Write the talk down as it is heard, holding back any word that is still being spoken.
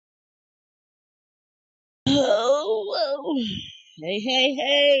Hey, hey,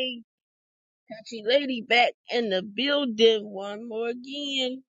 hey. Country lady back in the building one more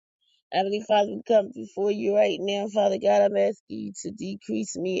again. Heavenly Father, we come before you right now. Father God, I'm asking you to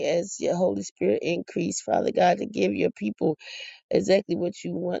decrease me as your Holy Spirit increase. Father God, to give your people exactly what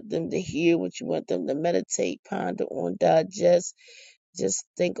you want them to hear, what you want them to meditate, ponder on, digest, just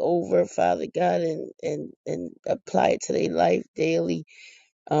think over, Father God, and apply it to their life daily.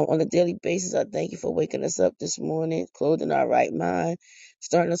 On a daily basis, I thank you for waking us up this morning, clothing our right mind,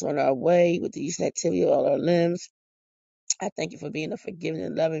 starting us on our way with the use and activity of all our limbs. I thank you for being a forgiving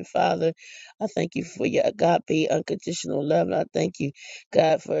and loving Father. I thank you for your agape, unconditional love. And I thank you,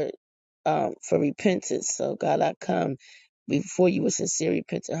 God, for repentance. So, God, I come before you with sincere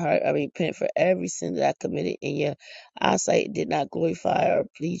repentant heart. I repent for every sin that I committed in your eyesight, did not glorify or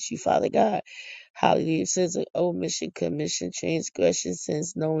please you, Father God. Hallelujah. Sins of omission, commission, transgression,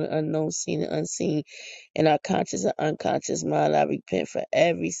 sins known and unknown, seen and unseen, in our conscious and unconscious mind. I repent for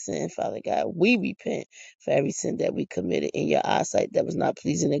every sin, Father God. We repent for every sin that we committed in your eyesight that was not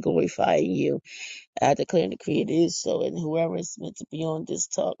pleasing and glorifying you. I declare and decree it is so. And whoever is meant to be on this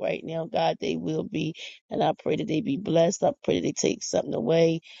talk right now, God, they will be. And I pray that they be blessed. I pray that they take something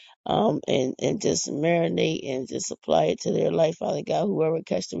away, and just marinate and just apply it to their life, Father God. Whoever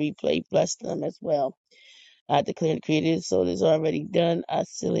catch the replay, bless them as well. I declare and decree it is so. It is already done. I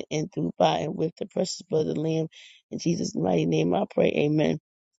seal it in through by and with the precious blood of the Lamb. In Jesus' mighty name I pray. Amen.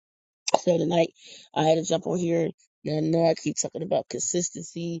 So tonight I had to jump on here. I know I keep talking about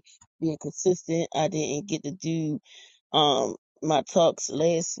consistency, being consistent. I didn't get to do my talks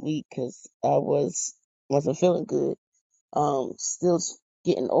last week because I wasn't feeling good. Still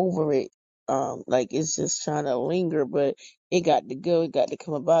getting over it. Like it's just trying to linger, but it got to go. It got to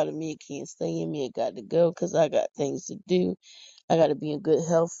come up out of me. It can't stay in me. It got to go because I got things to do. I got to be in good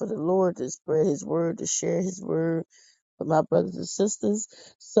health for the Lord, to spread His word, to share His word with my brothers and sisters.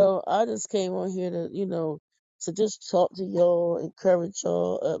 So I just came on here to, to just talk to y'all, encourage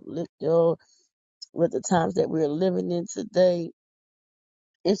y'all, uplift y'all with the times that we're living in today.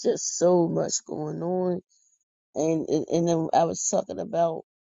 It's just so much going on. And then I was talking about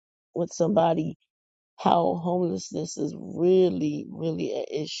with somebody how homelessness is really, really an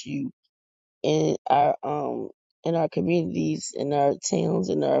issue in our communities, in our towns,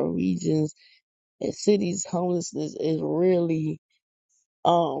 in our regions and cities. Homelessness is really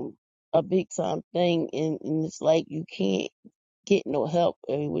a big time thing, and it's like you can't get no help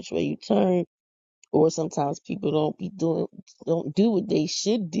every which way you turn, or sometimes people don't do what they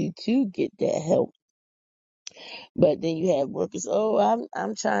should do to get that help. But then you have workers, oh,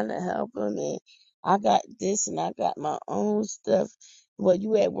 I'm trying to help them, and I got this and I got my own stuff. Well,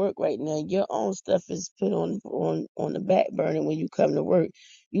 you at work right now, your own stuff is put on the back burner. When you come to work,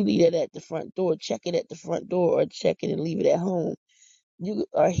 you leave it at the front door, check it at the front door, or check it and leave it at home. You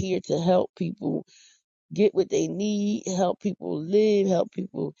are here to help people get what they need, help people live, help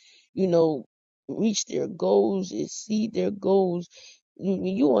people, you know, reach their goals, exceed their goals. When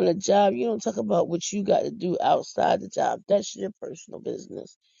you on a job, you don't talk about what you got to do outside the job. That's your personal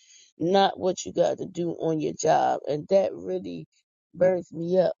business, not what you got to do on your job. And that really burns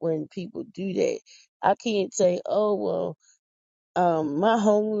me up when people do that. I can't say, oh, well, my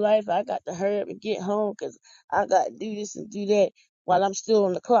home life, I got to hurry up and get home because I got to do this and do that while I'm still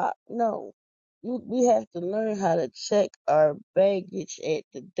on the clock. No, we have to learn how to check our baggage at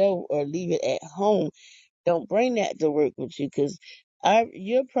the door or leave it at home. Don't bring that to work with you because our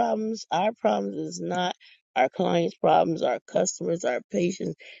problems is not our clients' problems, our customers, our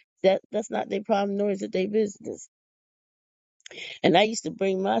patients. That's not their problem, nor is it their business. And I used to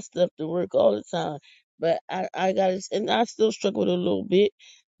bring my stuff to work all the time. But I got it, and I still struggle with it a little bit,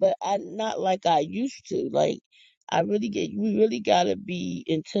 but I not like I used to. Like we really gotta be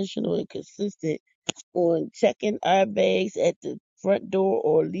intentional and consistent on checking our bags at the front door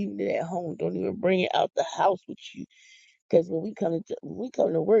or leaving it at home. Don't even bring it out the house with you. Because when we come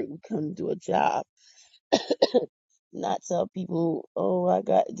to work, we come to do a job, not tell people, oh, I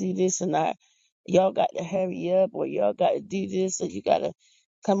got to do this and y'all got to hurry up or y'all got to do this or you got to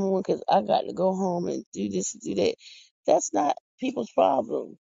come on because I got to go home and do this and do that. That's not people's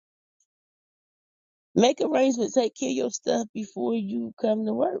problem. Make arrangements, take care of your stuff before you come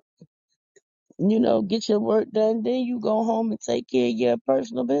to work. Get your work done, then you go home and take care of your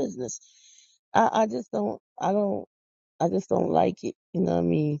personal business. I just I just don't like it, you know what I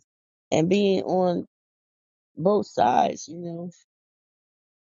mean? And being on both sides,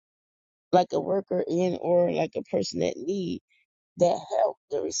 like a worker and or like a person that need that help,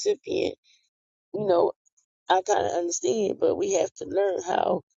 the recipient, you know, I kind of understand, but we have to learn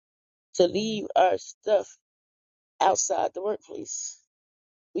how to leave our stuff outside the workplace.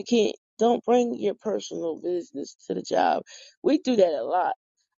 We can't, don't bring your personal business to the job. We do that a lot.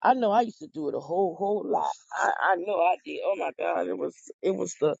 I know I used to do it a whole lot. I know I did. Oh my God, it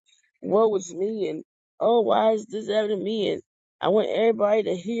was the, woe was me, and oh, why is this happening to me? And I want everybody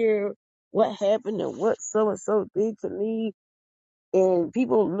to hear what happened and what so and so did to me. And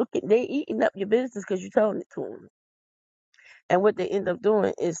people they eating up your business because you're telling it to them. And what they end up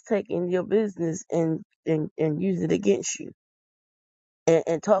doing is taking your business and using it against you,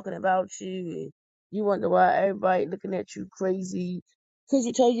 and talking about you. And you wonder why everybody looking at you crazy because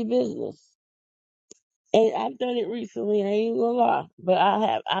you told your business. And I've done it recently, I ain't gonna lie. But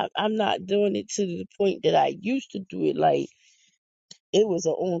I'm not doing it to the point that I used to do it. Like, it was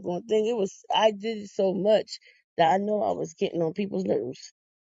an ongoing thing. I did it so much that I know I was getting on people's nerves.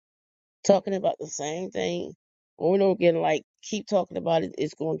 Talking about the same thing over and over again, like, keep talking about it,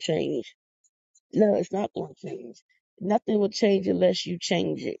 it's gonna change. No, it's not gonna change. Nothing will change unless you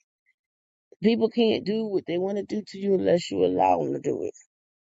change it. People can't do what they want to do to you unless you allow them to do it.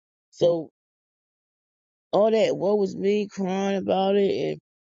 So all that, what was me crying about it and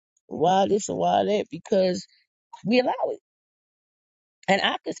why this and why that, because we allow it. And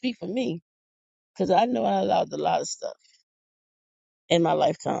I can speak for me because I know I allowed a lot of stuff in my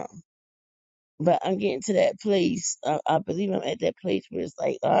lifetime. But I'm getting to that place. I believe I'm at that place where it's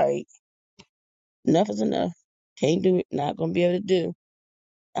like, all right, enough is enough. Can't do it. Not gonna be able to do.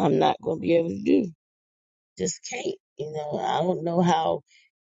 I'm not gonna be able to do. Just can't. I don't know how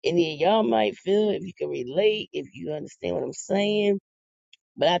any of y'all might feel, if you can relate, if you understand what I'm saying.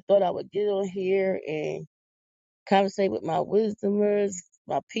 But I thought I would get on here and conversate with my wisdomers,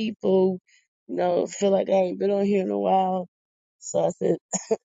 my people. Feel like I ain't been on here in a while. So I said,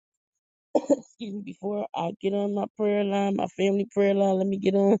 excuse me, before I get on my prayer line, my family prayer line, let me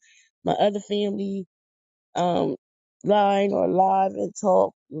get on my other family um line or live and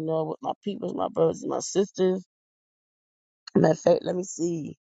talk, with my peoples, my brothers and my sisters. Matter of fact, let me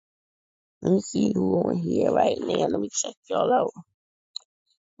see. Let me see who on here right now. Let me check y'all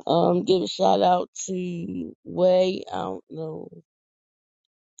out. Give a shout out to Way. I don't know.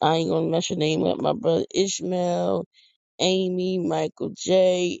 I ain't gonna mess your name up. My brother Ishmael, Amy, Michael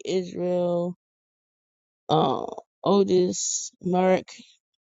J, Israel, uh, Otis, Mark,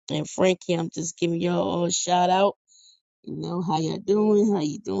 and Frankie. I'm just giving y'all all a shout out. How y'all doing? How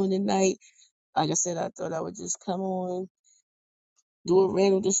you doing tonight? Like I said, I thought I would just come on, do a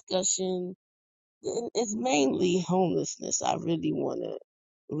random discussion. It's mainly homelessness. I really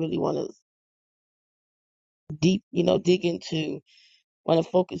wanna dig into, want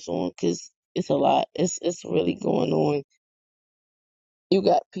to focus on, because it's a lot. It's really going on. You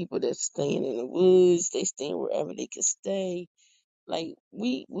got people that's staying in the woods. They staying wherever they can stay. Like,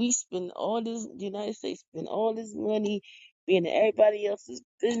 we spend all this. The United States spend all this money being in everybody else's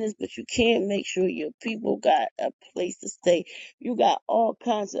business, but you can't make sure your people got a place to stay. You got all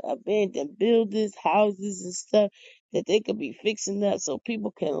kinds of abandoned buildings, houses, and stuff that they could be fixing up so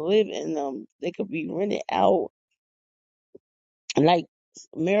people can live in them. They could be rented out, like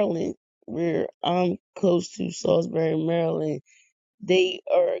Maryland, where I'm close to, Salisbury, Maryland. They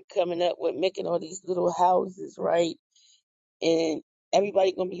are coming up with making all these little houses, right? And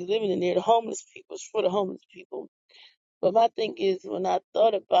everybody gonna be living in there. The homeless people, it's for the homeless people. But my thing is, when I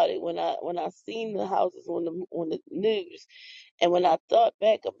thought about it, when I seen the houses on the news, and when I thought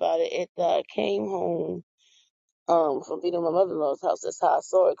back about it after I came home from being in my mother-in-law's house, that's how I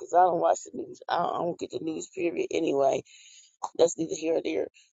saw it. Because I don't watch the news. I don't get the news, period. Anyway, that's neither here nor there.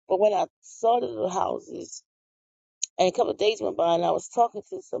 But when I saw the little houses, and a couple of days went by, and I was talking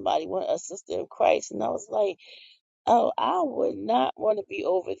to somebody, a sister in Christ, and I was like, oh, I would not want to be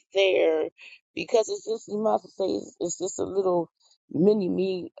over there, because it's just, you might as well say, it's just a little mini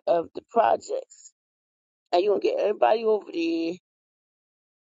me of the projects. And you're going to get everybody over there,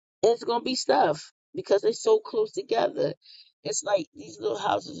 and it's going to be stuff because they're so close together. It's like these little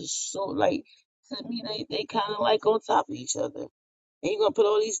houses are so, like, to me, they kind of like on top of each other. And you're gonna put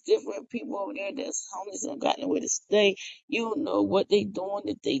all these different people over there that's homeless and got nowhere to stay. You don't know what they doing,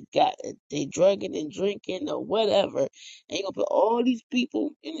 if they drugging and drinking or whatever. And you're gonna put all these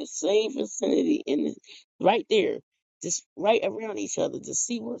people in the same vicinity, right there, just right around each other to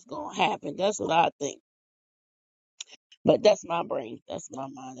see what's gonna happen. That's what I think. But that's my brain. That's my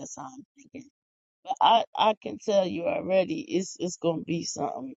mind. That's how I'm thinking. But I can tell you already, it's gonna be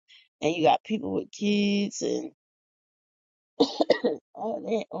something. And you got people with kids and all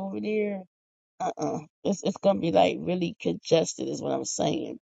that over there. It's gonna be like really congested, is what I'm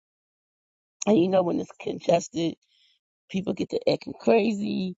saying. And when it's congested, people get to acting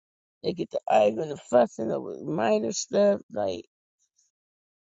crazy. They get to arguing and fussing over minor stuff. Like,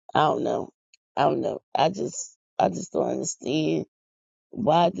 I don't know. I don't know. I just don't understand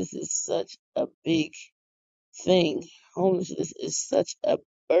why this is such a big thing. Homelessness is such a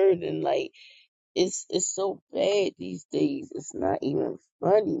burden. Like, it's so bad these days. It's not even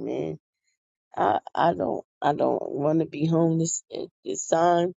funny, man. I don't want to be homeless at this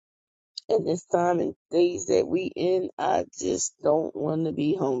time. At this time and days that we in, I just don't want to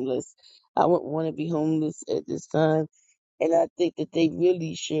be homeless. I wouldn't want to be homeless at this time. And I think that they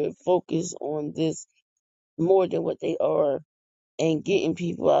really should focus on this more than what they are, and getting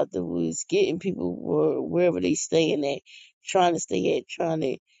people out the woods, getting people wherever they staying at, trying to stay at, trying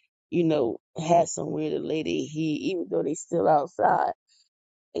to, have somewhere to lay their head, even though they still outside.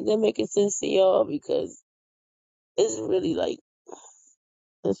 And that making sense to y'all, because it's really like,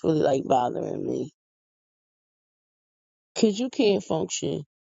 bothering me. Cause you can't function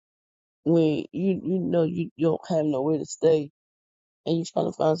when you know you don't have nowhere to stay, and you're trying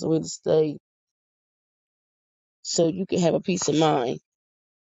to find somewhere to stay so you can have a peace of mind.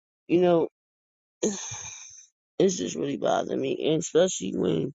 You know, it's just really bothering me, and especially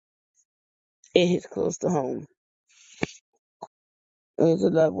when it hits close to home. It's a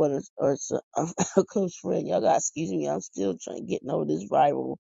loved one or a close friend. Y'all got excuse me. I'm still trying to get over this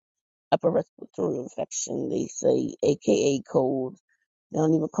viral upper respiratory infection. They say, AKA cold. They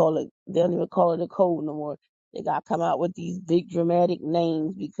don't even call it a cold no more. They got to come out with these big dramatic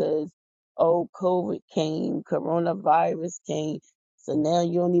names because, oh, COVID came, coronavirus came. So now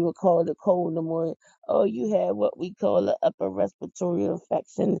you don't even call it a cold no more. Oh, you had what we call an upper respiratory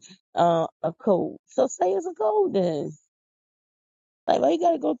infection, a cold. So say it's a cold then. Like, why you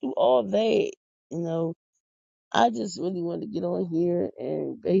gotta go through all that? You know, I just really want to get on here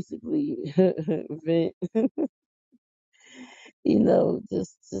and basically vent.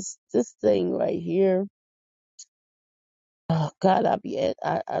 Just this thing right here. Oh God,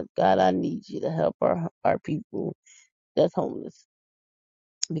 God, I need you to help our people that's homeless,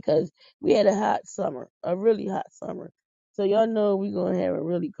 because we had a hot summer, a really hot summer. So y'all know we're gonna have a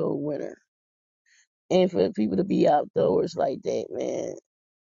really cold winter, and for people to be outdoors like that, man,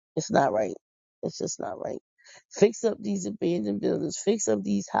 it's not right. It's just not right. Fix up these abandoned buildings, fix up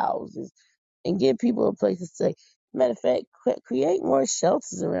these houses, and give people a place to stay. Matter of fact, create more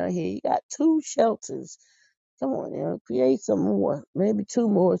shelters around here. You got 2 shelters. Come on now, create some more, maybe 2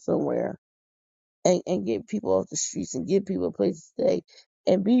 more somewhere, and get people off the streets and give people a place to stay,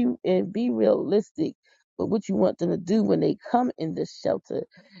 and be realistic with what you want them to do when they come in this shelter.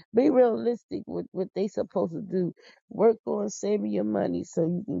 Be realistic with what they supposed to do. Work on saving your money so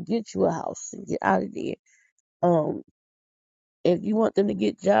you can get you a house and get out of there. Um, if you want them to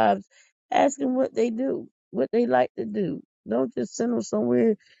get jobs, ask them what they do, what they like to do. Don't just send them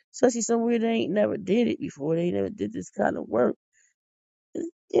somewhere, especially somewhere they ain't never did it before. They never did this kind of work.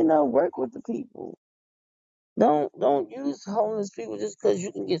 Work with the people. Don't use homeless people just because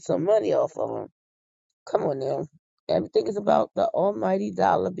you can get some money off of them. Come on now. Everything is about the almighty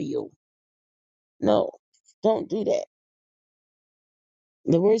dollar bill. No, don't do that.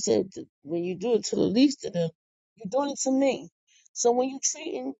 The word said when you do it to the least of them, you're doing it to me. So when you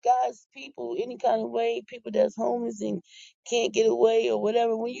treating God's people any kind of way, people that's homeless and can't get away or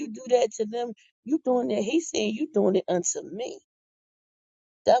whatever, when you do that to them, you doing that. He's saying you doing it unto me.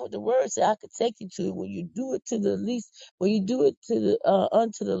 That what the word said I could take you to. When you do it to the least, when you do it to the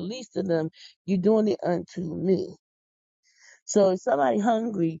unto the least of them, you're doing it unto me. So if somebody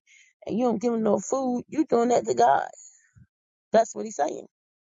hungry and you don't give them no food, you doing that to God. That's what he's saying.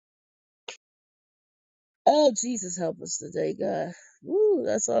 Oh, Jesus, help us today, God. Woo,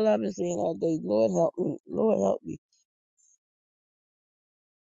 that's all I've been saying all day. Lord, help me. Lord, help me.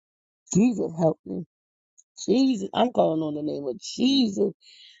 Jesus, help me. Jesus, I'm calling on the name of Jesus,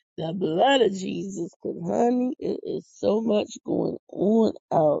 the blood of Jesus. Because, honey, it is so much going on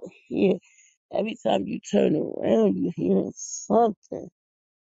out here. Every time you turn around, you hearing something.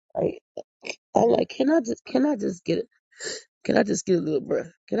 Like, I'm like, can I just get a little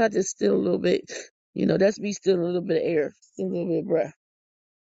breath? Can I just steal a little bit? That's me stealing a little bit of air, steal a little bit of breath.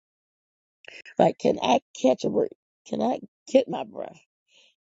 Like, can I catch a break? Can I get my breath?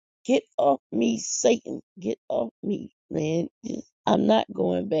 Get off me, Satan. Get off me, man. I'm not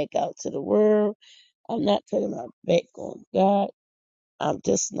going back out to the world. I'm not turning my back on God. I'm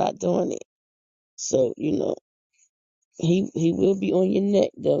just not doing it. So, he will be on your neck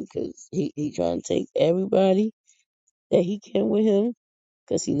though, cause he trying to take everybody that he can with him,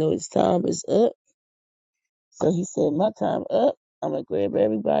 cause he know his time is up. So he said, my time up. I'm gonna grab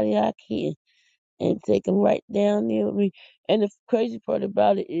everybody I can and take them right down there with me. And the crazy part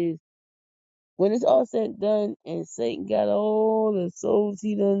about it is, when it's all said and done and Satan got all the souls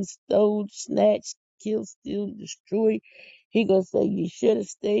he done stole, snatched, killed, steal, destroyed, he gonna say, you should have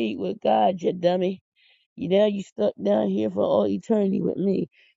stayed with God, you dummy. Now you stuck down here for all eternity with me.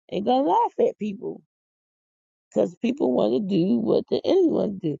 And gonna laugh at people. Because people want to do what the enemy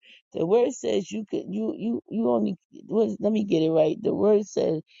want to do. The word says you only, let me get it right. The word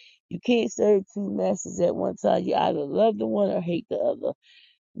says you can't serve two masters at one time. You either love the one or hate the other.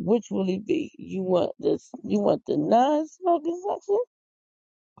 Which will it be? You want the non-smoking section,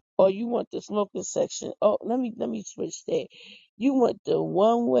 or you want the smoking section? Oh, let me switch that. You want the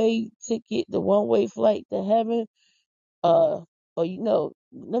one way ticket, the one way flight to heaven, or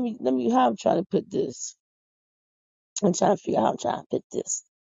let me how I'm trying to put this. I'm trying to figure out how I'm trying to put this.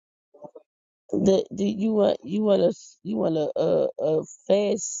 Do you want a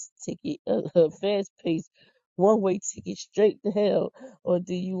fast ticket, a fast pace one way ticket straight to hell, or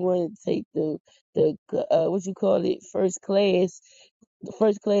do you want to take the what you call it, the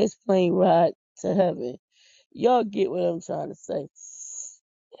first class plane ride to heaven? Y'all get what I'm trying to say.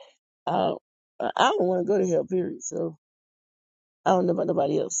 I don't, I don't want to go to hell, period. So I don't know about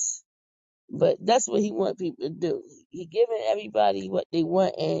nobody else, but that's what he want people to do. He giving everybody what they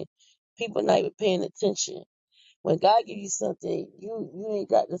want, and people not even paying attention. When God give you something, you ain't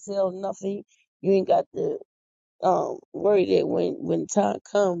got to sell nothing. You ain't got to worry that when time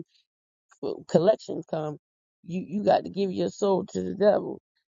come, collections come, you got to give your soul to the devil.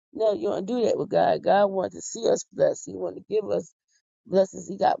 No, you don't do that with God. God wants to see us blessed. He wants to give us blessings.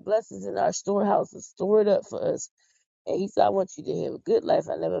 He got blessings in our storehouses stored up for us. And he said, I want you to have a good life.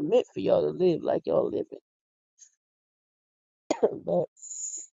 I never meant for y'all to live like y'all living. But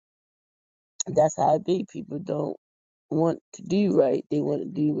that's how it be. People don't want to do right. They want to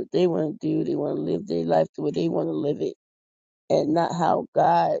do what they want to do. They want to live their life the way they want to live it, and not how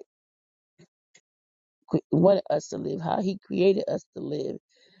God wanted us to live, how He created us to live,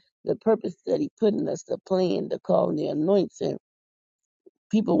 the purpose that He put in us, the plan, the calling, the anointing.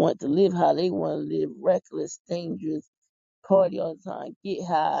 People want to live how they want to live, reckless, dangerous, party all the time, get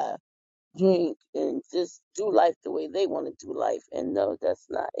high, drink, and just do life the way they want to do life. And no, that's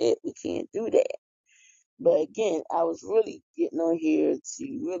not it. We can't do that. But again, I was really getting on here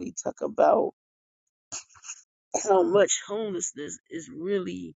to really talk about how much homelessness is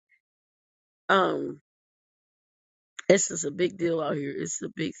really um it's just a big deal out here. It's a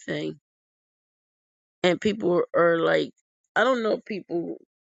big thing. And people are like, I don't know people,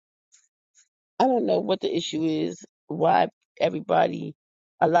 I don't know what the issue is, why everybody,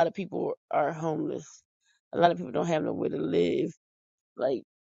 a lot of people are homeless. A lot of people don't have nowhere to live. Like,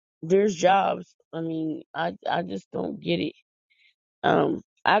 there's jobs. I mean, I just don't get it.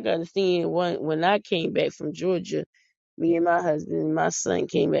 I can understand when I came back from Georgia, me and my husband and my son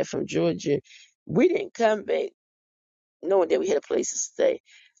came back from Georgia. We didn't come back knowing that we had a place to stay.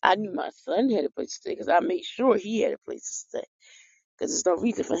 I knew my son had a place to stay because I made sure he had a place to stay. Because there's no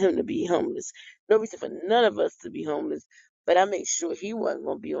reason for him to be homeless, no reason for none of us to be homeless. But I made sure he wasn't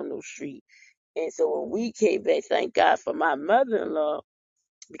going to be on no street. And so when we came back, thank God for my mother-in-law,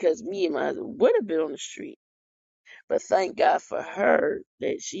 because me and my husband would have been on the street. But thank God for her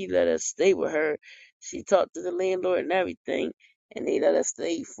that she let us stay with her. She talked to the landlord and everything, and they let us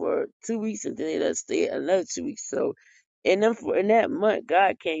stay for 2 weeks, and then they let us stay another 2 weeks. So, in that month,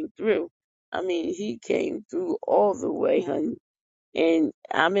 God came through. I mean, He came through all the way, honey. And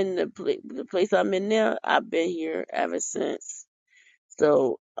I'm in the place I'm in now. I've been here ever since.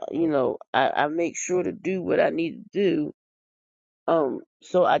 So, I make sure to do what I need to do,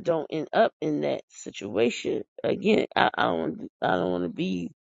 so I don't end up in that situation again. I don't want to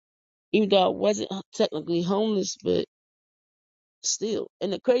be, even though I wasn't technically homeless, but still.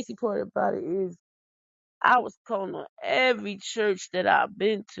 And the crazy part about it is, I was calling on every church that I've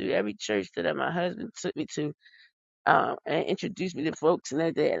been to, every church that my husband took me to, and introduced me to folks and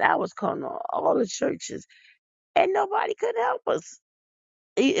everything. And I was calling on all the churches, and nobody could help us.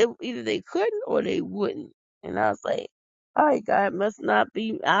 Either they couldn't or they wouldn't. And I was like, all right, God, it must not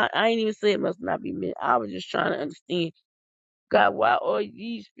be. I ain't even say it must not be me. I was just trying to understand, God, why all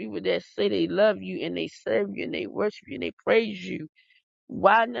these people that say they love you and they serve you and they worship you and they praise you,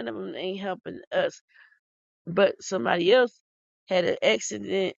 why none of them ain't helping us? But somebody else had an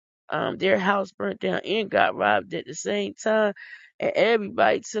accident. Their house burnt down and got robbed at the same time, and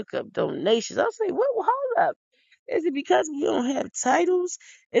everybody took up donations. I was like, what? Hold up. Is it because we don't have titles?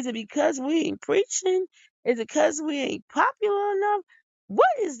 Is it because we ain't preaching? Is it because we ain't popular enough? What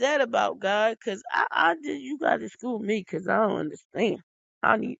is that about, God? Because I did, you got to school me because I don't understand.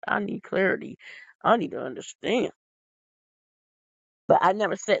 I need clarity. I need to understand. But I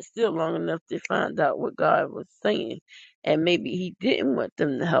never sat still long enough to find out what God was saying. And maybe He didn't want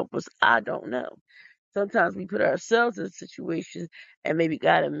them to help us. I don't know. Sometimes we put ourselves in situations and maybe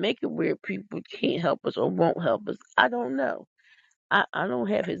God will make it where people can't help us or won't help us. I don't know. I don't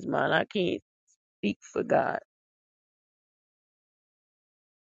have His mind. I can't speak for God.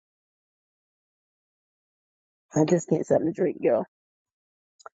 I just can't something to drink, y'all.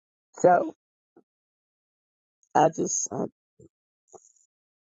 So I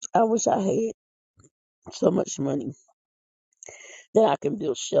I wish I had so much money that I can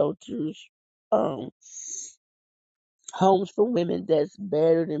build shelters, um, homes for women that's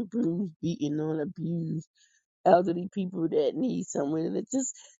battered and bruised, beaten on, abused, elderly people that need someone. And it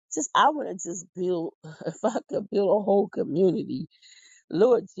just I want to just build. If I could build a whole community,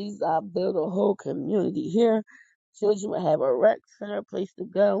 Lord Jesus, I build a whole community here. Children would have a rec center, a place to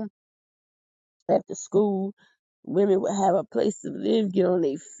go after school. Women would have a place to live, get on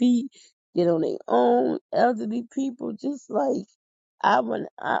their feet, get on their own. Elderly people, just like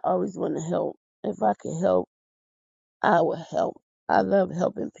I always want to help. If I could help, I would help. I love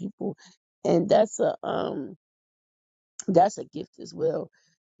helping people, and that's a gift as well.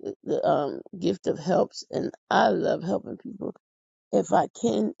 The gift of helps, and I love helping people. If I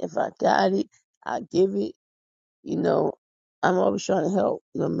can, if I got it, I give it. You know, I'm always trying to help,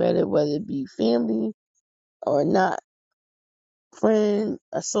 no matter whether it be family or not, friend,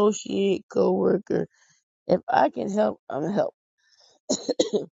 associate, coworker. If I can help, I'm gonna help.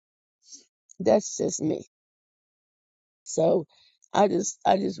 That's just me. So I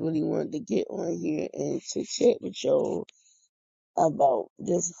just really wanted to get on here and to chat with y'all about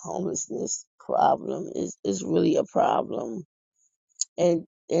this homelessness problem. Is really a problem, and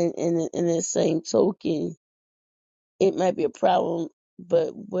in the same token, it might be a problem.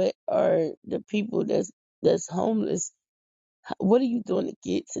 But what are the people that's homeless? What are you doing to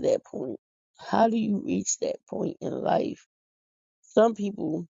get to that point? How do you reach that point in life? Some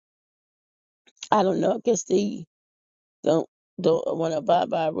people, I don't know. I guess they don't don't want to abide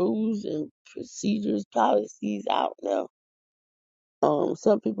by rules and procedures, policies. I don't know.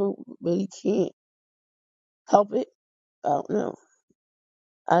 Some people really can't help it. I don't know.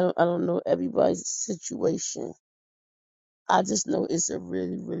 I don't know everybody's situation. I just know it's a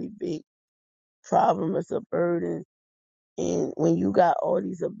really, really big problem. It's a burden. And when you got all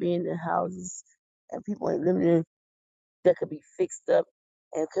these abandoned houses and people ain't living in that could be fixed up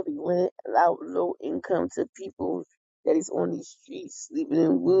and could be rented out low income to people that is on these streets, sleeping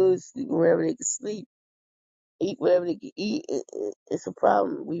in woods, sleeping wherever they can sleep, eat whatever they can eat. It's a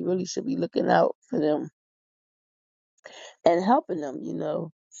problem. We really should be looking out for them and helping them,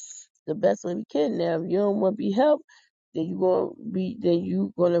 the best way we can. Now, if you don't want to be helped, then you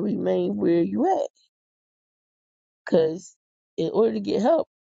gonna remain where you at. Cause in order to get help,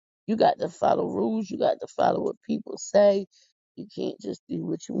 you got to follow rules. You got to follow what people say. You can't just do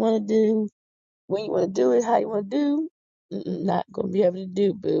what you want to do when you want to do it, how you want to do. Not gonna be able to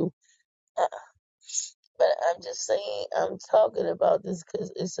do, boo. Uh, But I'm just saying, I'm talking about this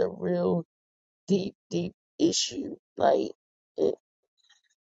because it's a real deep, deep issue. Like, it,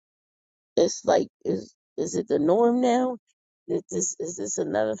 it's like, is it the norm now? Is this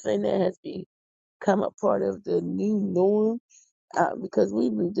another thing that has become a part of the new norm? Because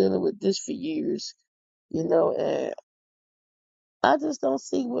we've been dealing with this for years, and I just don't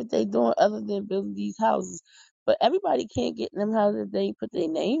see what they doing other than building these houses. But everybody can't get in them houses if they ain't put their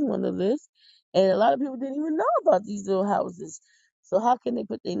name on the list. And a lot of people didn't even know about these little houses. So how can they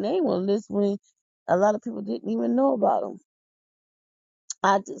put their name on the list when a lot of people didn't even know about them?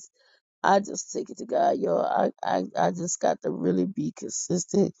 I just, I just take it to God, y'all. I just got to really be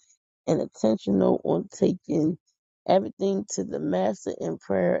consistent and intentional on taking everything to the master in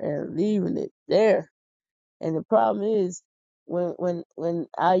prayer and leaving it there. And the problem is when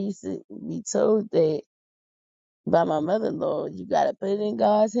I used to be told that by my mother in law, you gotta put it in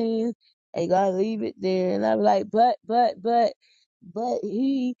God's hands and you gotta leave it there. And I'm like, but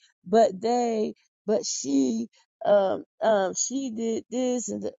he, but they, but she did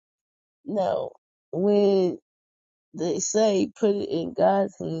this no. When they say put it in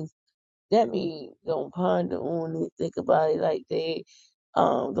God's hands, that means don't ponder on it, think about it like that.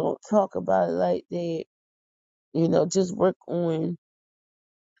 Don't talk about it like that. Just work on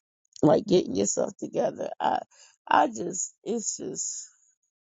like getting yourself together.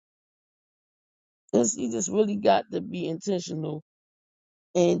 It's you just really got to be intentional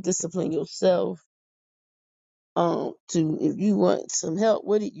and discipline yourself. To if you want some help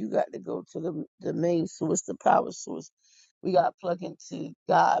with it, you got to go to the main source, the power source. We got to plug into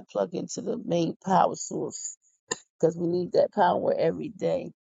God, plug into the main power source. because we need that power every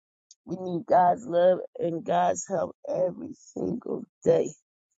day. We need God's love and God's help every single day.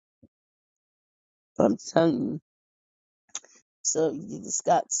 I'm telling you. So you just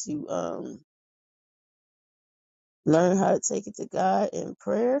got to learn how to take it to God in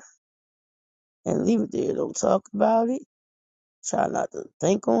prayer and leave it there. Don't talk about it. Try not to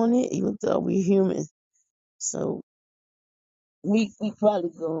think on it, even though we're human. So we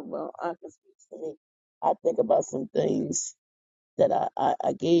probably go, well, I can speak for me. I think about some things that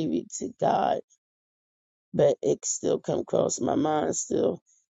I gave it to God, but it still come across my mind, still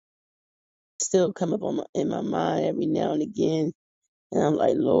come up in my mind every now and again. And I'm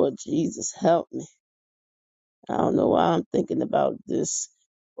like, Lord Jesus, help me. I don't know why I'm thinking about this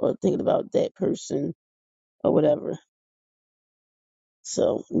or thinking about that person or whatever.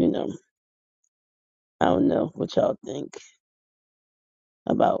 So, I don't know what y'all think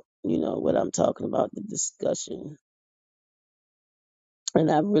about, what I'm talking about, the discussion.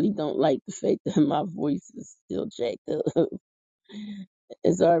 And I really don't like the fact that my voice is still jacked up.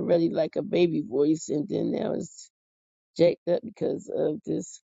 It's already like a baby voice, and then now it's jacked up because of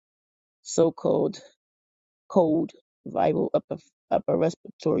this so-called cold viral upper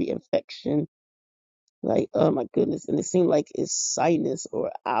respiratory infection. Like, oh my goodness. And it seemed like it's sinus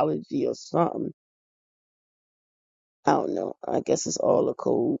or allergy or something. I don't know. I guess it's all a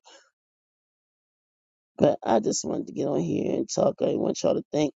cold. But I just wanted to get on here and talk. I didn't want y'all to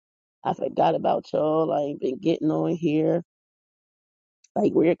think I forgot about y'all. I ain't been getting on here.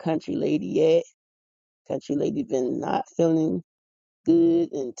 Like, where country lady at? Country lady been not feeling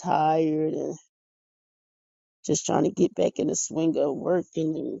good and tired and just trying to get back in the swing of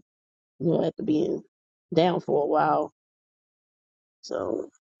working and, after being down for a while. So,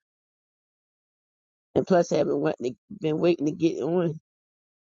 and plus I haven't been waiting to get on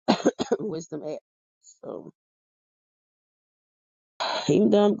Wisdom app. So, even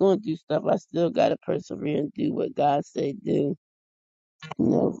though I'm going through stuff, I still gotta persevere and do what God said do.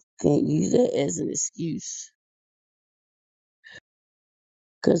 Can't use that as an excuse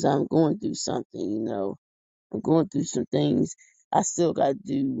because I'm going through something. I'm going through some things. I still gotta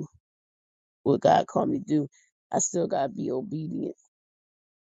do what God called me to do. I still gotta be obedient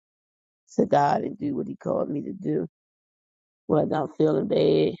to God and do what He called me to do. Whether I'm feeling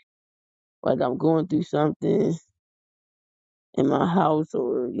bad, whether I'm going through something in my house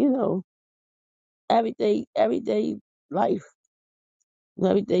or, everyday life,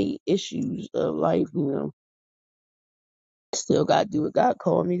 everyday issues of life, still got to do what God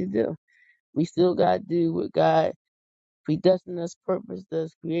called me to do. We still got to do what God predestined us, purposed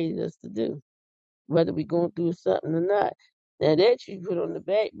us, created us to do, whether we going through something or not. Now that you put on the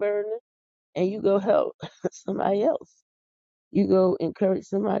back burner and you go help somebody else. You go encourage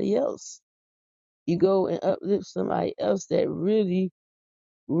somebody else. You go and uplift somebody else that really,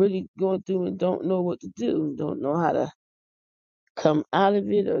 really going through and don't know what to do, don't know how to come out of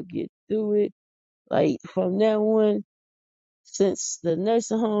it or get through it. Like from now on, since the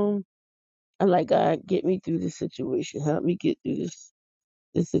nursing home, I'm like, God, get me through this situation. Help me get through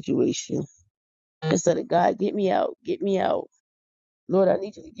this situation. Instead of God, get me out, get me out. Lord, I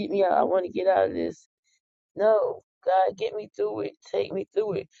need you to get me out. I want to get out of this. No, God, get me through it. Take me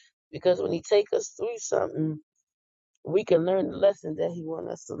through it. Because when He take us through something, we can learn the lesson that He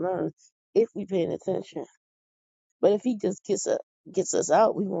wants us to learn if we paying attention. But if He just gets us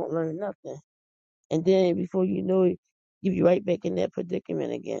out, we won't learn nothing. And then before you know it, you'll be right back in that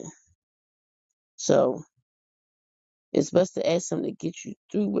predicament again. So it's best to ask Him to get you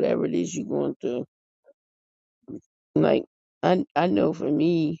through whatever it is you're going through. Like I know for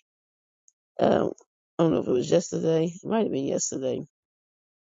me, I don't know if it was yesterday. It might have been yesterday.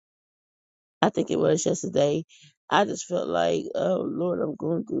 I think it was yesterday. I just felt like, oh Lord, I'm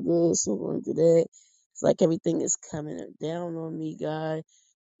going through this, I'm going through that. It's like everything is coming down on me, God.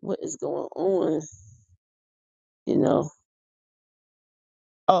 What is going on? You know.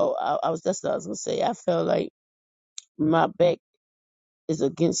 Oh, that's what I was gonna say. I felt like my back is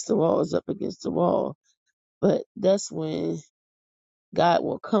against the wall, is up against the wall. But that's when God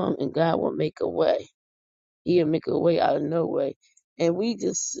will come and God will make a way. He'll make a way out of no way. And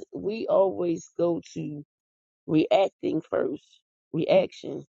we always go to reacting first,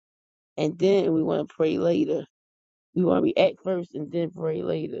 reaction, and then we want to pray later. We want to react first and then pray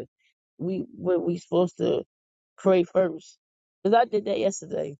later. When we supposed to pray first. Because I did that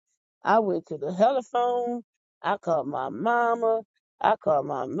yesterday. I went to the telephone. I called my mama. I called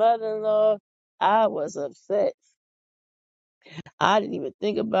my mother-in-law. I was upset. I didn't even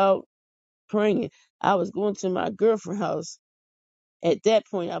think about praying. I was going to my girlfriend's house. At that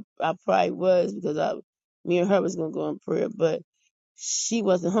point, I probably was because Me and her was gonna go in prayer, but she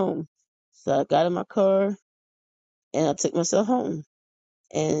wasn't home. So I got in my car and I took myself home.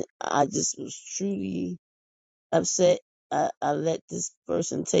 And I just was truly upset. I let this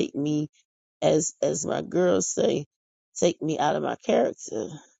person take me, as my girls say, take me out of my character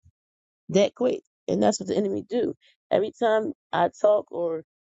that quick. And that's what the enemy do. Every time I talk or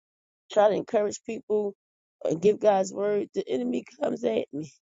try to encourage people or give God's word, the enemy comes at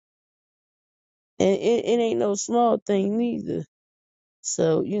me. And it ain't no small thing neither.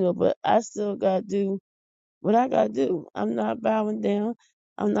 So, but I still gotta do what I gotta do. I'm not bowing down.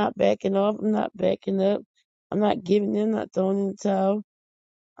 I'm not backing off. I'm not backing up. I'm not giving in, not throwing in the towel.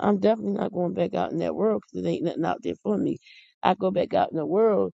 I'm definitely not going back out in that world because there ain't nothing out there for me. I go back out in the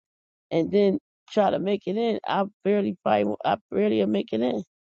world and then try to make it in. I barely make it in.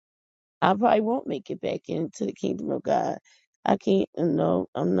 I probably won't make it back into the kingdom of God. I can't, no,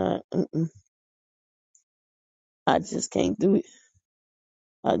 I'm not, I just can't do it.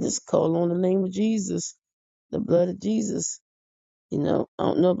 I just call on the name of Jesus, the blood of Jesus. I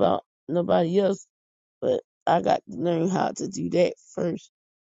don't know about nobody else, but I got to learn how to do that first.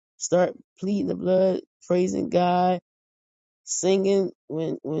 Start pleading the blood, praising God, singing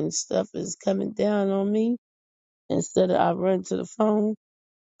when stuff is coming down on me. Instead of I run to the phone,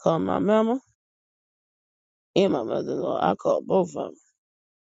 call my mama and my mother-in-law. I call both of them.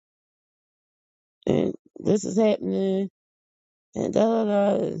 And this is happening and da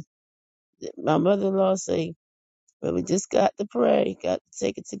da da. My mother-in-law say, well, we just got to pray, got to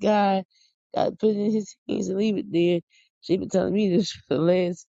take it to God, got to put it in his hands and leave it there. She been telling me this for the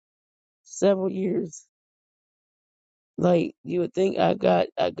last several years. Like you would think I got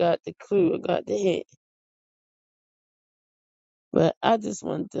the clue, I got the hint. But I just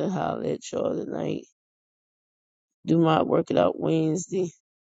wanted to holler at y'all tonight. Do my work it out Wednesday.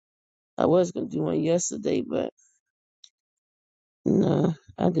 I was gonna do one yesterday, but no,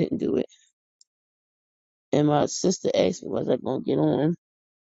 I didn't do it. And my sister asked me was I gonna get on.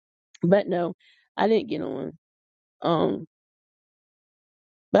 But no, I didn't get on. Um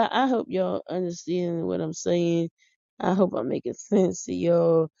but I hope y'all understand what I'm saying. I hope I'm making sense to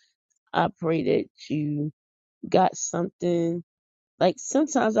y'all. I pray that you got something. Like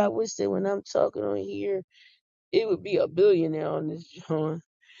sometimes I wish that when I'm talking on here, it would be a billionaire on this joint.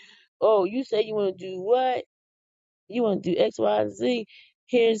 Oh, you say you want to do what? You want to do X, Y, and Z?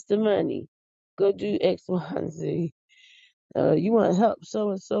 Here's the money. Go do X, Y, and Z. You want to help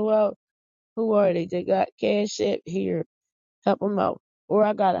so and so out? Who are they? They got cash app here. Help them out. Or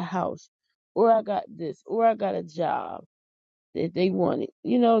I got a house. Or I got this. Or I got a job that they wanted.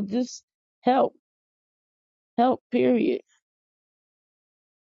 Just help. Help, period.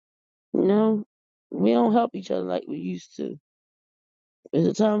 You know, we don't help each other like we used to. There's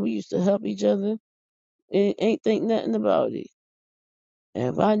a time we used to help each other and ain't think nothing about it.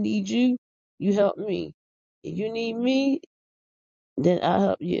 And if I need you, you help me. If you need me, then I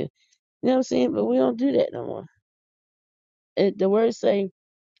help you. You know what I'm saying? But we don't do that no more. The words say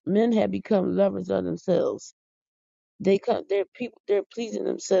men have become lovers of themselves. They're pleasing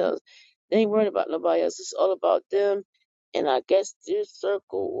themselves. They ain't worried about nobody else. It's all about them and I guess their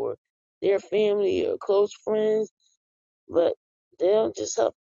circle or their family or close friends. But they don't just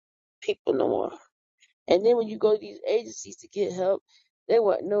help people no more. And then when you go to these agencies to get help, they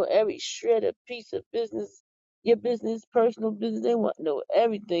want to know every shred of piece of business, your business, personal business. They want to know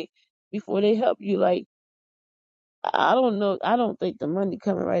everything before they help you. Like, I don't know. I don't think the money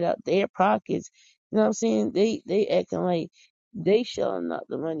coming right out their pockets. You know what I'm saying? They acting like they shelling out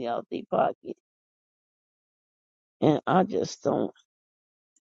the money out their pocket. And I just don't.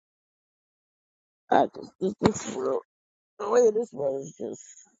 This world, the way this world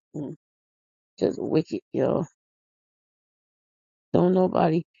is just wicked, yo. Don't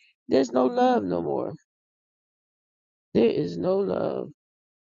nobody, there's no love no more. There is no love.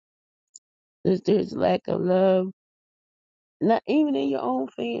 There's lack of love, not even in your own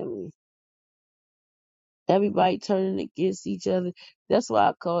family. Everybody turning against each other. That's why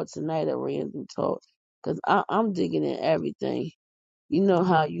I called tonight a random talk. Cause I'm digging in everything. You know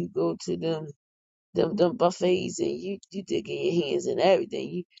how you go to them buffets and you dig in your hands and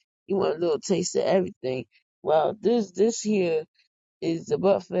everything. You want a little taste of everything. Well, this here is the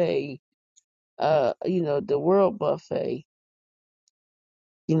buffet. The world buffet.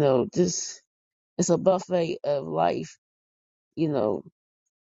 This it's a buffet of life. You know,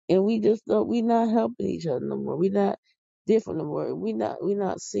 and we just don't. We not helping each other no more. We not different no more. We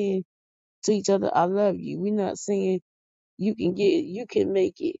not saying to each other, "I love you." We not saying you can get it, you can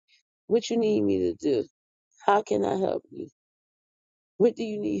make it. What you need me to do? How can I help you? What do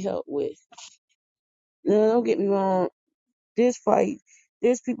you need help with? No, don't get me wrong. There's fight.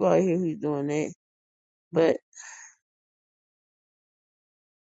 There's people out here who's doing that, but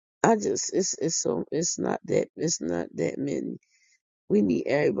it's not that many. We need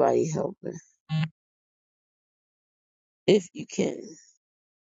everybody helping if you can,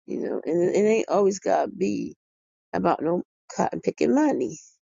 and it ain't always gotta be about no cotton picking money.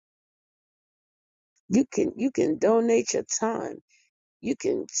 You can donate your time. You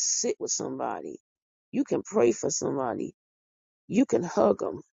can sit with somebody. You can pray for somebody. You can hug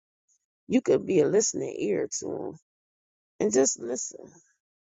them. You could be a listening ear to them and just listen.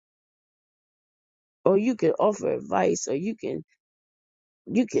 Or you can offer advice, or you can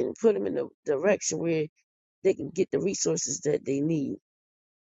put them in a direction where they can get the resources that they need.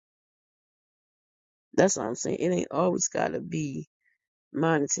 That's what I'm saying. It ain't always gotta be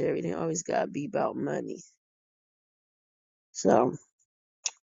monetary. It ain't always gotta be about money. So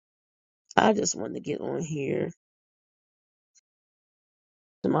I just want to get on here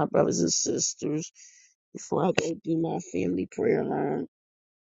to my brothers and sisters before I go do my family prayer line.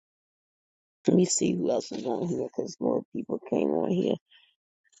 Let me see who else is on here because more people came on here.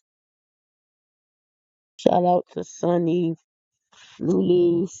 Shout out to Sonny,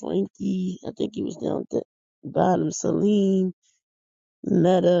 Lulu, Frankie. I think he was down at the bottom. Celine,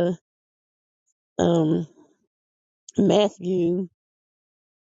 Meta, um, Matthew,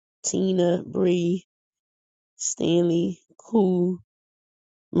 Tina, Bree, Stanley, Cool,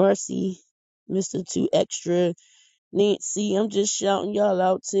 Mercy, Mr. Two Extra, Nancy. I'm just shouting y'all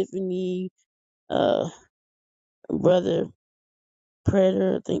out. Tiffany, uh, Brother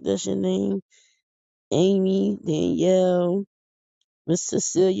Predator, I think that's your name. Amy, Danielle, Miss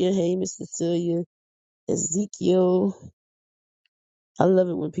Cecilia. Hey, Miss Cecilia. Ezekiel. I love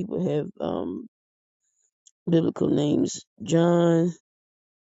it when people have biblical names. John,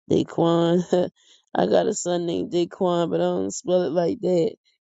 Daquan. I got a son named Daquan, but I don't spell it like that.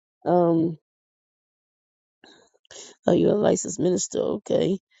 Oh, you're a licensed minister,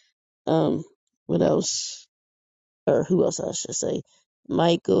 okay. What else? Or who else I should say?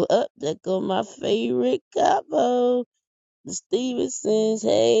 Michael, up there go my favorite couple, the Stevensons.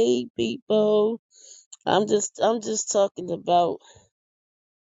 Hey, people. I'm just talking about,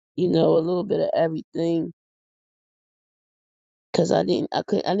 a little bit of everything. Cause I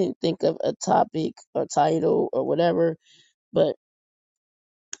didn't think of a topic or title or whatever, but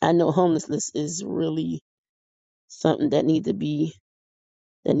I know homelessness is really something that need to be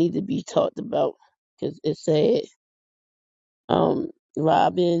talked about. Cause it said,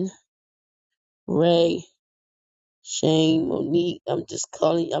 Robin, Ray, Shane, Monique. I'm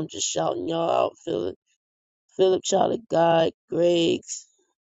just shouting y'all out. Philip, Child of God, Greg's,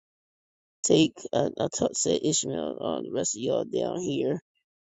 Take, said Ishmael, the rest of y'all down here,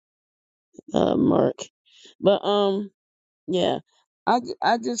 Mark. But, yeah,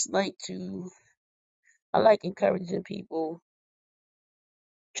 I just I like encouraging people,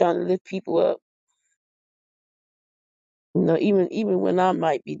 trying to lift people up. Even when I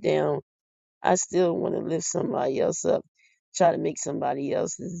might be down, I still want to lift somebody else up, try to make somebody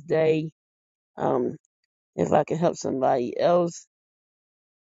else's day. Um, if I can help somebody else,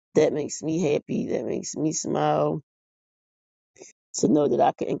 that makes me happy. That makes me smile to know that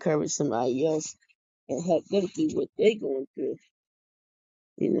I can encourage somebody else and help them through what they're going through.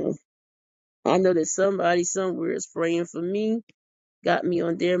 You know, I know that somebody somewhere is praying for me, got me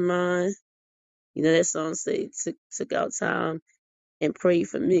on their mind. That song say took out time and prayed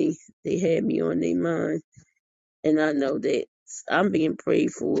for me. They had me on their mind, and I know that I'm being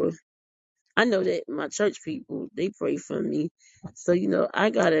prayed for. I know that my church people, they pray for me. So,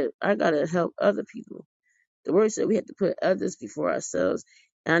 I gotta help other people. The word said we have to put others before ourselves.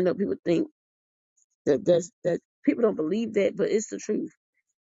 And I know people think that people don't believe that, but it's the truth.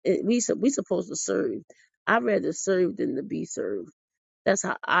 We supposed to serve. I'd rather serve than to be served. That's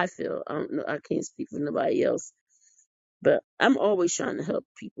how I feel. I don't know. I can't speak for nobody else, but I'm always trying to help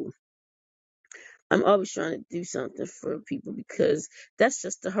people. I'm always trying to do something for people because that's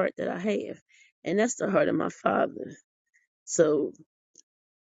just the heart that I have, and that's the heart of my Father. So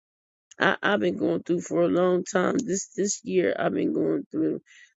I've been going through for a long time. This year I've been going through,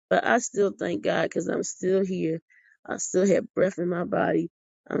 but I still thank God because I'm still here. I still have breath in my body.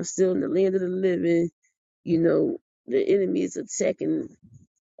 I'm still in the land of the living. The enemy is attacking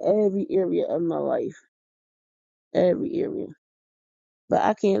every area of my life, every area. But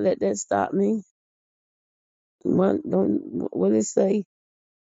I can't let that stop me. What it say?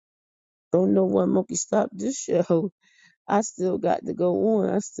 Don't know one monkey stop this show. I still got to go on.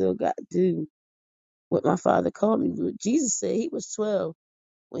 I still got to do what my Father called me to do. Jesus said he was 12.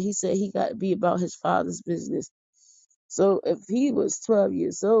 when he said he got to be about his father's business. So if he was 12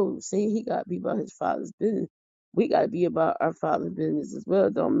 years old, saying he got to be about his father's business, we got to be about our father's business as well.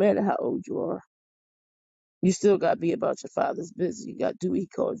 It don't matter how old you are. You still got to be about your father's business. You got to do what he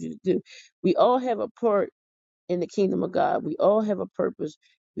called you to do. We all have a part in the kingdom of God. We all have a purpose.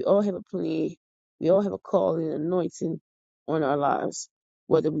 We all have a plan. We all have a calling and anointing on our lives.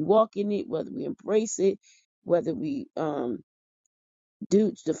 Whether we walk in it, whether we embrace it, whether we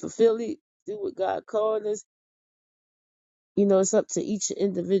do to fulfill it, do what God called us, it's up to each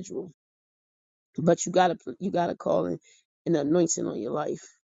individual. But you gotta call in an anointing on your life.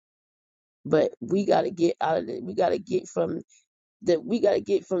 But we gotta get out of it. We gotta get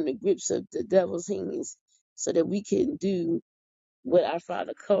from the grips of the devil's hands so that we can do what our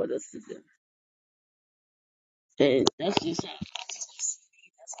Father called us to do. And that's just how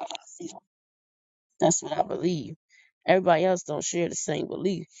that's how I feel. That's what I believe. Everybody else don't share the same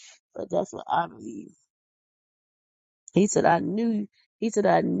belief, but that's what I believe. He said, I knew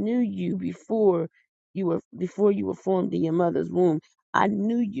you before you were formed in your mother's womb. I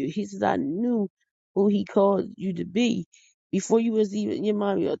knew you. He said, I knew who he called you to be before you was even your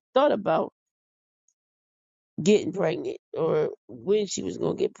mom even thought about getting pregnant or when she was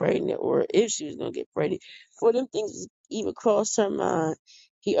going to get pregnant or if she was going to get pregnant. For them things even crossed her mind,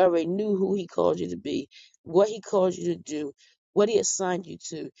 he already knew who he called you to be, what he called you to do, what he assigned you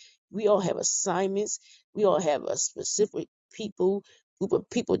to. We all have assignments. We all have a specific group of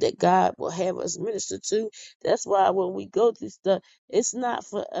people that God will have us minister to. That's why when we go through stuff, it's not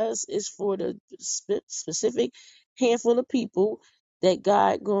for us, it's for the specific handful of people that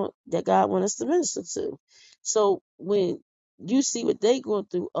God wants us to minister to. So when you see what they going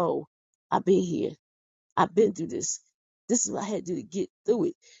through, oh, I've been here. I've been through this. This is what I had to do to get through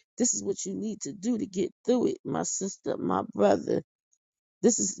it. This is what you need to do to get through it, my sister, my brother.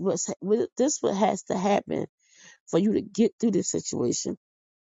 This what has to happen for you to get through this situation.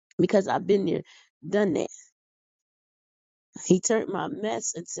 Because I've been there, done that. He turned my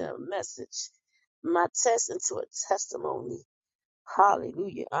mess into a message, my test into a testimony.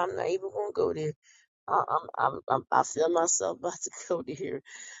 Hallelujah. I'm not even gonna go there. I feel myself about to go there,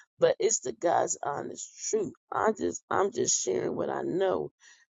 but it's the God's honest truth. I'm just sharing what I know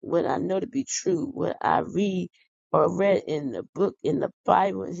to be true, what I read in the book, in the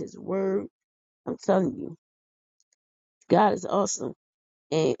Bible, in His Word. I'm telling you, God is awesome,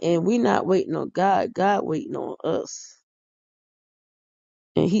 and we not waiting on God. God waiting on us,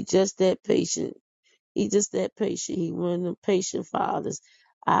 and He just that patient. He just that patient. He one of them patient fathers.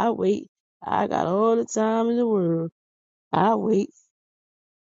 I wait. I got all the time in the world. I wait.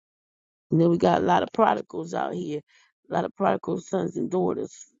 And then we got a lot of prodigals out here, a lot of prodigal sons and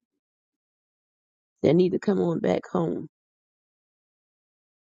daughters that need to come on back home.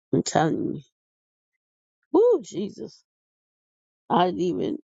 I'm telling you. Woo, Jesus. I didn't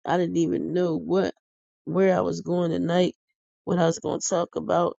even I didn't even know where I was going tonight, what I was going to talk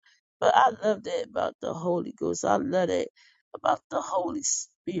about. But I love that about the Holy Ghost. I love that about the Holy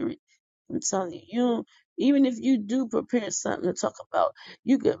Spirit. I'm telling you, even if you do prepare something to talk about,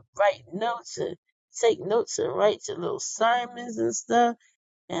 you could write notes and take notes and write your little sermons and stuff.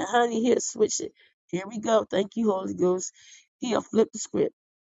 And honey, he'll switch it. Here we go. Thank you, Holy Ghost. He'll flip the script.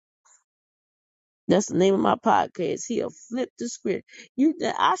 That's the name of my podcast. He'll flip the script.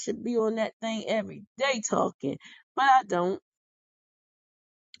 I should be on that thing every day talking, but I don't.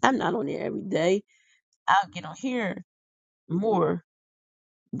 I'm not on there every day. I'll get on here more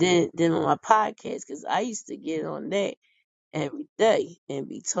than on my podcast because I used to get on that every day and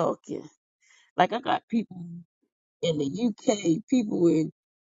be talking. Like I got people in the UK, people in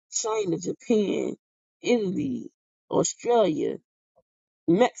China, Japan, Italy, Australia,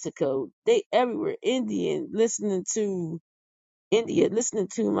 Mexico. They everywhere. India listening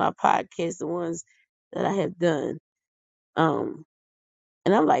to my podcast, the ones that I have done. Um,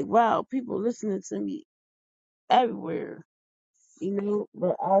 and I'm like, wow, people listening to me everywhere,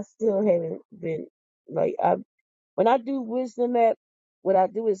 but I still haven't been like when I do Wisdom app, what I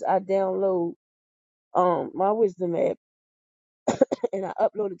do is I download my Wisdom app and I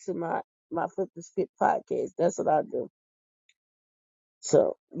upload it to my Flip the Script podcast. That's what I do.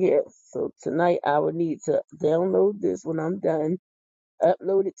 So yeah, so tonight I would need to download this when I'm done,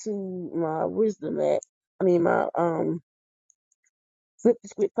 upload it to my Wisdom app. I mean my Flip the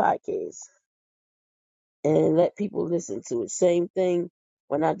Script podcast and let people listen to it. Same thing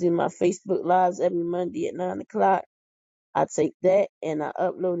when I do my Facebook lives every Monday at 9 o'clock. I take that and I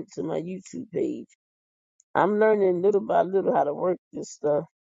upload it to my YouTube page. I'm learning little by little how to work this stuff.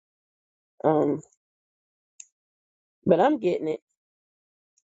 Um, but I'm getting it.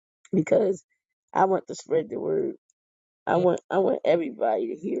 because I want to spread the word. I want everybody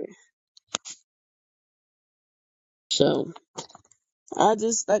to hear it. So I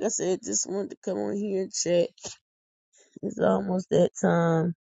just, like I said, just wanted to come on here and chat. It's almost that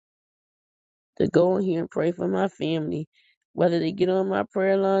time to go in here and pray for my family. Whether they get on my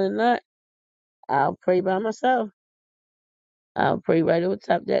prayer line or not, I'll pray by myself. I'll pray right over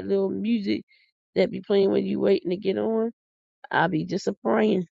top that little music that be playing when you waiting to get on. I'll be just a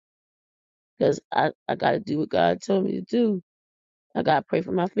praying because I got to do what God told me to do. I got to pray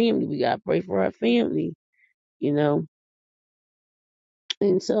for my family. We got to pray for our family, you know.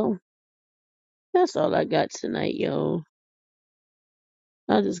 And so that's all I got tonight, y'all.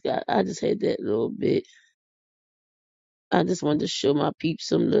 I just had that little bit. I just wanted to show my peeps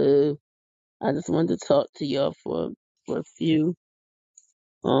some love. I just wanted to talk to y'all for a few.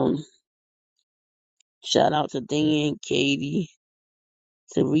 Um, Shout out to Dan, Katie,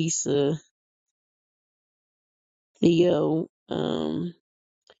 Teresa, Theo.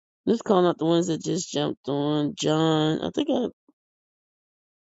 Just calling out the ones that just jumped on. John, I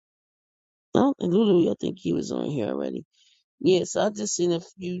don't think Lulu, I think he was on here already. Yes, I just seen a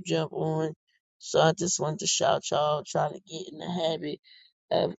few jump on. So I just wanted to shout y'all, trying to get in the habit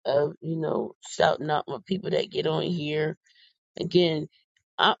of, shouting out my people that get on here. Again,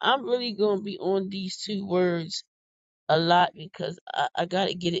 I'm really going to be on these two words a lot because I got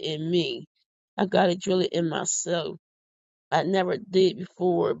to get it in me. I got to drill it in myself. I never did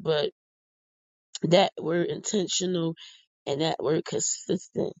before, but that word intentional and that word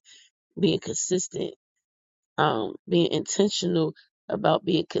consistent, being consistent, being intentional about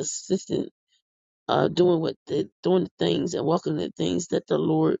being consistent, doing the things and walking the things that the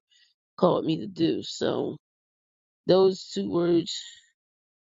Lord called me to do. So those two words,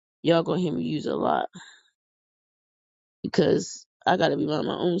 y'all gonna hear me use a lot because I gotta remind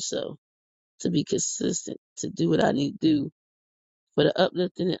my own self to be consistent, to do what I need to do for the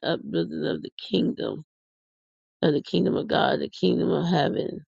uplifting and upbuilding of the kingdom of God, the kingdom of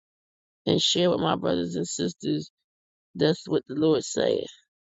heaven, and share with my brothers and sisters. That's what the Lord said.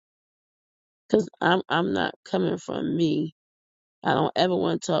 Cause I'm not coming from me. I don't ever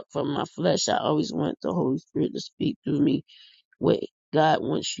want to talk from my flesh. I always want the Holy Spirit to speak through me. What God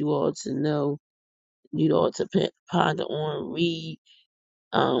wants you all to know, you all to ponder on, read,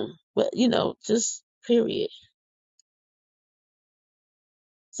 but just period.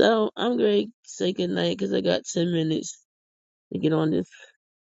 So I'm going to say good night because I got 10 minutes to get on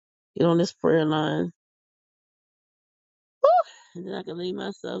this prayer line. And then I can lay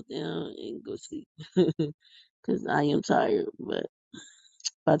myself down and go sleep because I am tired. But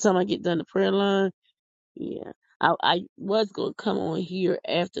by the time I get done the prayer line, yeah, I was gonna come on here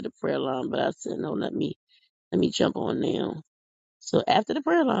after the prayer line, but I said no, let me jump on now. So after the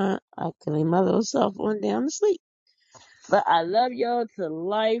prayer line, I can lay my little self on down to sleep. But I love y'all to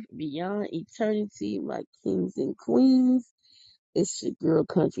life beyond eternity, my kings and queens. It's your girl,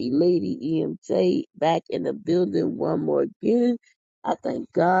 country lady EMJ, back in the building one more again. I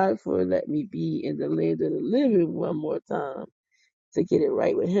thank God for letting me be in the land of the living one more time to get it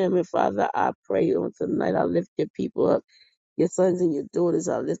right with Him. And Father, I pray on tonight. I lift your people up, your sons and your daughters.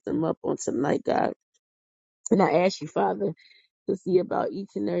 I lift them up on tonight, God. And I ask you, Father, to see about each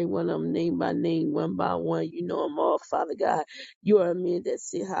and every one of them, name by name, one by one. You know them all, Father God. You are a man that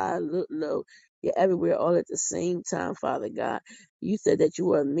sit high, look low. You're everywhere all at the same time, Father God. You said that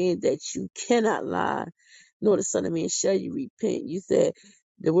you are a man that you cannot lie, nor the Son of Man shall you repent. You said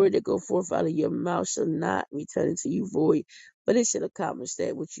the word that go forth out of your mouth shall not return into you void, but it should accomplish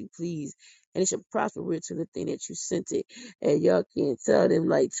that which you please. And it should prosper with to the thing that you sent it. And y'all can't tell them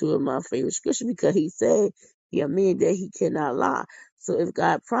like two of my favorite scriptures because he said he a man that he cannot lie. So if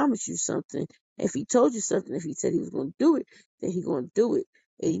God promised you something, if he told you something, if he said he was going to do it, then he's going to do it.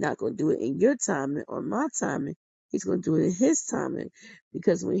 And he's not going to do it in your timing or my timing. He's going to do it in his timing.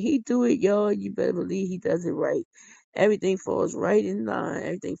 Because when he do it, y'all, you better believe he does it right. Everything falls right in line.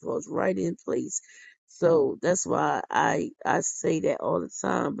 Everything falls right in place. So that's why I say that all the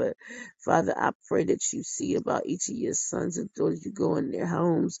time. But Father, I pray that you see about each of your sons and daughters. You go in their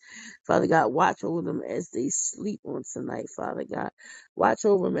homes. Father God, watch over them as they sleep on tonight, Father God. Watch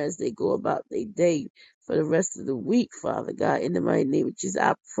over them as they go about their day for the rest of the week, Father God. In the mighty name of Jesus,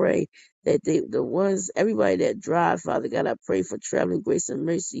 I pray that everybody that drive, Father God, I pray for traveling grace and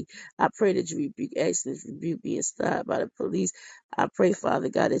mercy. I pray that you rebuke accidents, rebuke being stopped by the police. I pray, Father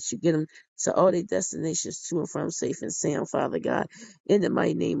God, that you get them to all their destinations to and from safe and sound, Father God. In the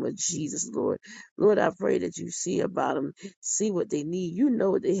mighty name of Jesus, Lord. Lord, I pray that you see about them, see what they need. You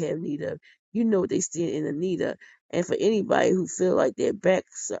know what they have need of. You know what they stand in the need of. And for anybody who feel like their back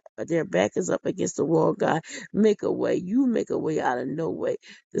is up against the wall, God, make a way. You make a way out of no way.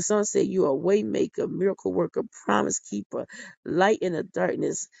 The song said you are a way maker, miracle worker, promise keeper, light in the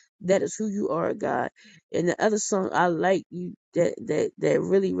darkness. That is who you are, God. And the other song I like you that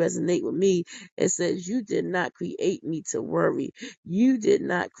really resonate with me. It says, "You did not create me to worry. You did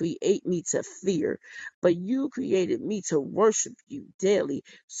not create me to fear, but you created me to worship you daily.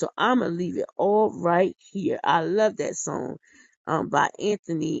 So I'm gonna leave it all right here." I love that song, by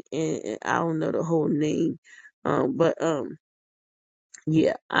Anthony, and I don't know the whole name, but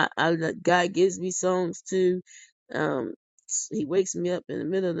yeah, God gives me songs too. Um, he wakes me up in the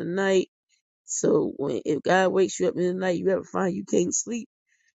middle of the night. So if God wakes you up in the night, you ever find you can't sleep,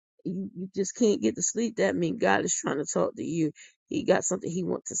 you just can't get to sleep, that means God is trying to talk to you. He got something he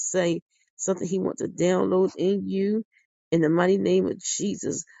wants to say, something he wants to download in you. In the mighty name of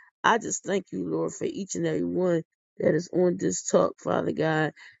Jesus, I just thank you, Lord, for each and every one that is on this talk, Father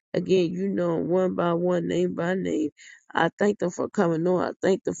God. Again, you know 'em one by one, name by name. I thank them for coming on. I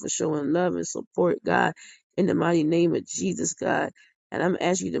thank them for showing love and support, God, in the mighty name of Jesus, God. And I'm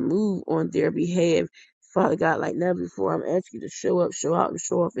asking you to move on their behalf, Father God, like never before. I'm asking you to show up, show out, and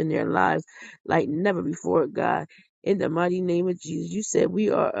show off in their lives like never before, God. In the mighty name of Jesus, you said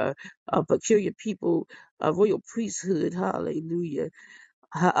we are a peculiar people, a royal priesthood. Hallelujah,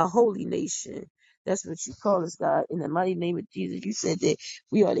 a holy nation. That's what you call us, God. In the mighty name of Jesus, you said that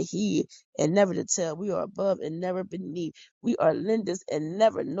we are the head and never the tail. We are above and never beneath. We are lenders and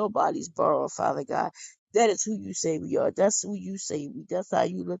never nobody's borrower, Father God. That is who you say we are. That's who you say we. That's how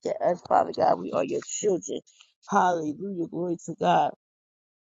you look at us, Father God. We are your children. Hallelujah. Glory to God.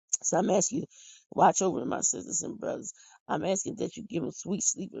 So I'm asking you to watch over my sisters and brothers. I'm asking that you give them sweet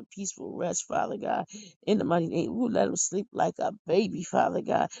sleep and peaceful rest, Father God. In the mighty name, we'll let them sleep like a baby, Father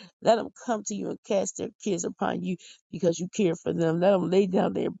God. Let them come to you and cast their cares upon you because you care for them. Let them lay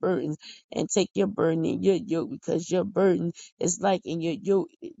down their burdens and take your burden and your yoke, because your burden is light and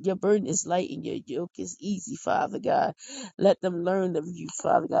your burden is light and your yoke is easy, Father God. Let them learn of you,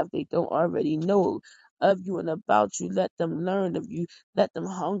 Father God, if they don't already know of you and about you. Let them learn of you. Let them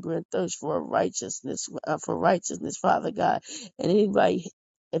hunger and thirst for righteousness, Father God. And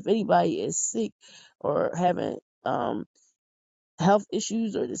if anybody is sick or having health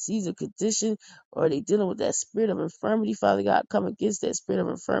issues or disease or condition, or they dealing with that spirit of infirmity, Father God, come against that spirit of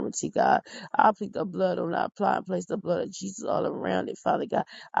infirmity, God. I plead the blood on, I apply and place the blood of Jesus all around it, Father God.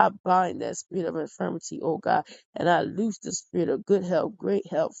 I bind that spirit of infirmity, oh God, and I loose the spirit of good health, great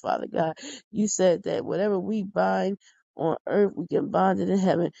health, Father God. You said that whatever we bind on earth, we can bind it in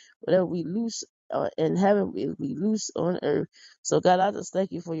heaven. Whatever we loose in heaven, we loose on earth. So God, I just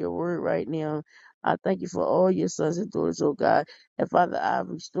thank you for your word right now. I thank you for all your sons and daughters, oh God. And Father, I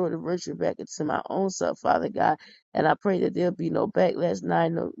restore the virtue back into my own self, Father God. And I pray that there'll be no backlash,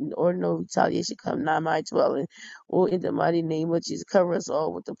 no retaliation come nigh my dwelling. Oh, in the mighty name of Jesus, cover us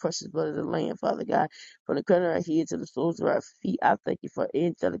all with the precious blood of the Lamb, Father God. From the crown of our head to the soles of our feet, I thank you for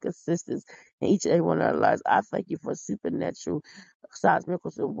angelic assistance in each and every one of our lives. I thank you for supernatural signs,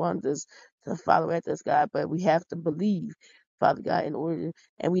 miracles, and wonders to follow after us, God. But we have to believe, Father God,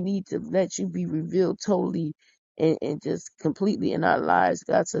 and we need to let you be revealed totally and just completely in our lives,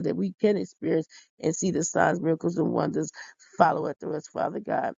 God, so that we can experience and see the signs, miracles, and wonders follow after us, Father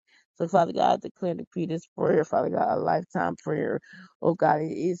God. So, Father God, I declare and decree this prayer, Father God, a lifetime prayer. Oh God,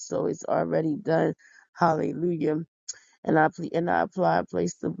 it is so. It's already done. Hallelujah. And I apply and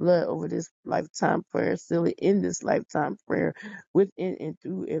place the blood over this lifetime prayer, seal it in this lifetime prayer, within and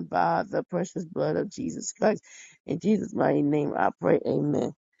through and by the precious blood of Jesus Christ. In Jesus' mighty name, I pray.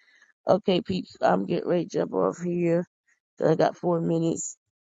 Amen. Okay, peeps, I'm getting ready to jump off here. I got 4 minutes.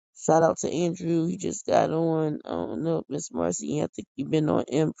 Shout out to Andrew. He just got on. I don't know, Miss Marcy. I think you've been on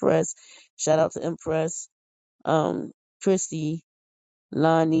Impress. Shout out to Impress. Christy,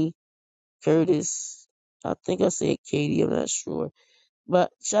 Lonnie, Curtis. I think I said Katie. I'm not sure.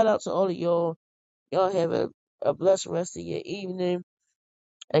 But shout out to all of y'all. Y'all have a blessed rest of your evening.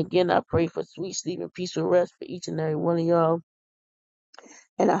 Again, I pray for sweet sleep and peaceful rest for each and every one of y'all.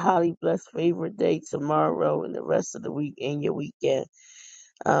 And a highly blessed favorite day tomorrow and the rest of the week and your weekend.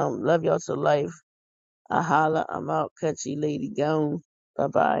 Love y'all to life. I holla. I'm out. Country lady gone. Bye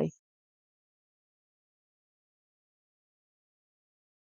bye.